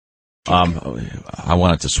I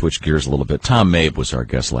wanted to switch gears a little bit. Tom Mabe was our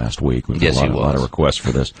guest last week. We Yes, got a lot of requests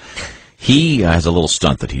for this. He has a little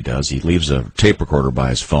stunt that he does. He leaves a tape recorder by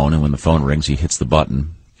his phone, and when the phone rings, he hits the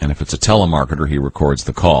button. And if it's a telemarketer, he records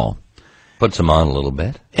the call. Puts him on a little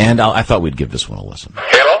bit. And I thought we'd give this one a listen.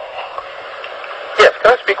 Hello? Yes,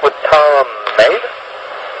 can I speak with Tom Mabe?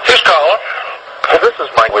 Who's calling? Well, this is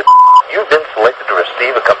Mike with You've been selected to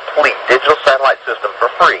receive a complete digital satellite system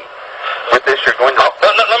for free. With this, you're going to...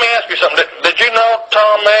 Let me ask you something. Did you know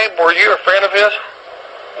Tom Mabe? Were you a friend of his?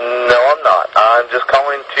 No, I'm not. I'm just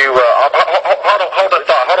calling to... Hold that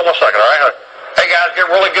thought. Hold on 1 second, all right? Hey, guys, get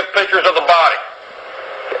really good pictures of the body.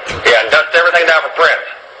 Yeah, and dust everything down for prints.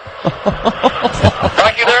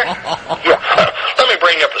 Mike, you there? Yeah. Let me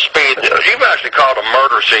bring you up to speed. You've actually called a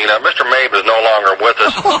murder scene. Mr. Mabe is no longer with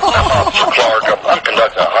us. I'm Officer Clark. I'm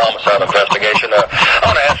conducting a homicide investigation. I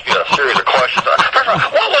want to ask you a series of questions. First of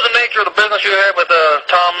all, what was the nature of the business you had with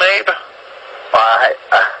Tom Mabe?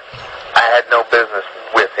 I had no business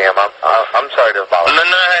with him. I'm sorry to bother. No,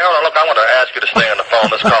 hey, hold on. Look, I want to ask you to stay on the phone.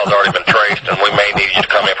 This call's already been traced, and we may need you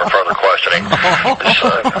to come in for further questioning.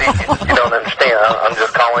 You don't understand. I'm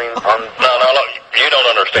just calling on... No, look, you don't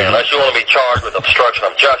understand. Unless you want to be charged with obstruction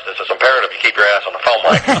of justice, it's imperative you keep your ass on the phone,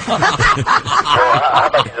 Mike. Well,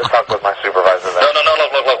 how about you just talk with my supervisor then? No,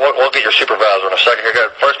 look, we'll get your supervisor in a second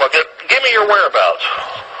here. First of all, give me your whereabouts.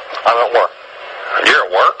 I'm at work. You're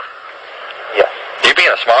at work? Yes. You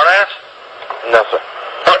being a smartass? No, sir.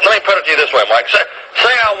 Let me put it to you this way, Mike. Say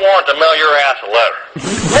I want to mail your ass a letter.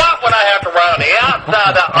 What would I have to write on the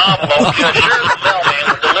outside of the envelope to assure the mailman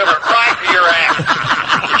would deliver it right to your ass?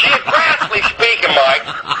 Geographically speaking, Mike,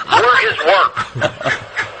 where is work?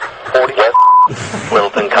 40 West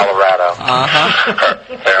Littleton, Colorado.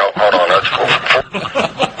 Now, hold on. That's cool.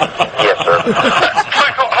 Yes, sir.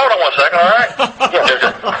 Mike, hold on 1 second, all right? Yes, sir.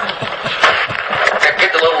 Get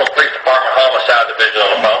the Little Police Department Homicide Division on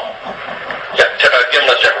the phone. Yeah, give him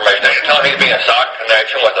this information. Tell him he's being sought in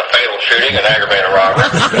connection with a fatal shooting and aggravated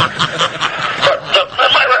robbery.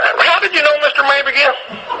 How did you know Mr. Mabe again?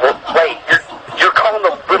 Well, wait, you're calling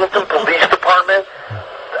the Littleton Police Department?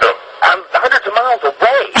 I'm hundreds of miles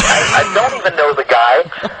away. I don't even know the guy.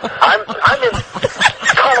 I'm in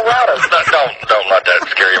Colorado. Don't let that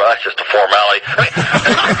scare you. That's just a formality. I mean,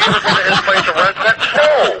 have you ever been to his place of residence?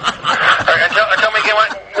 No. All right, tell me again,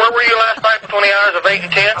 Mike, where were you last night between the hours of 8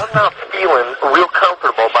 and 10? I'm not feeling real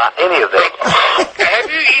comfortable about any of this. Have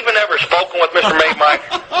you even ever spoken with Mr. Mabe, Mike?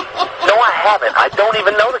 No, I haven't. I don't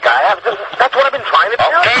even know the guy. That's what I've been trying to do.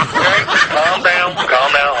 Okay. Calm down.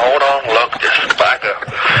 Hold on. Look, just back up.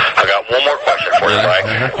 I got one more question for you, Mike.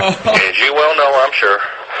 As you well know, I'm sure,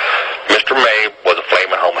 Mr. Mabe was a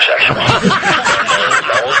flaming homosexual. There's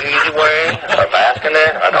no easy way of asking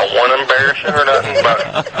that. I don't want to embarrass you or nothing, but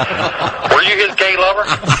were you his gay lover?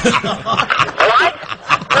 What?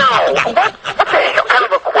 No. What the hell kind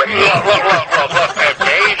of a question? Look. If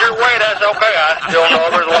gay's your way, that's okay. I still know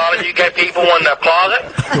there's a lot of you gay people in the closet.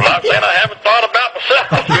 I'm not saying I haven't thought about myself.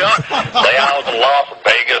 You know? Say I was in Las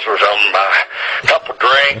Vegas or something, a couple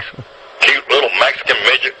drinks, cute little Mexican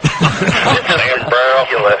midget, Sam Barrel.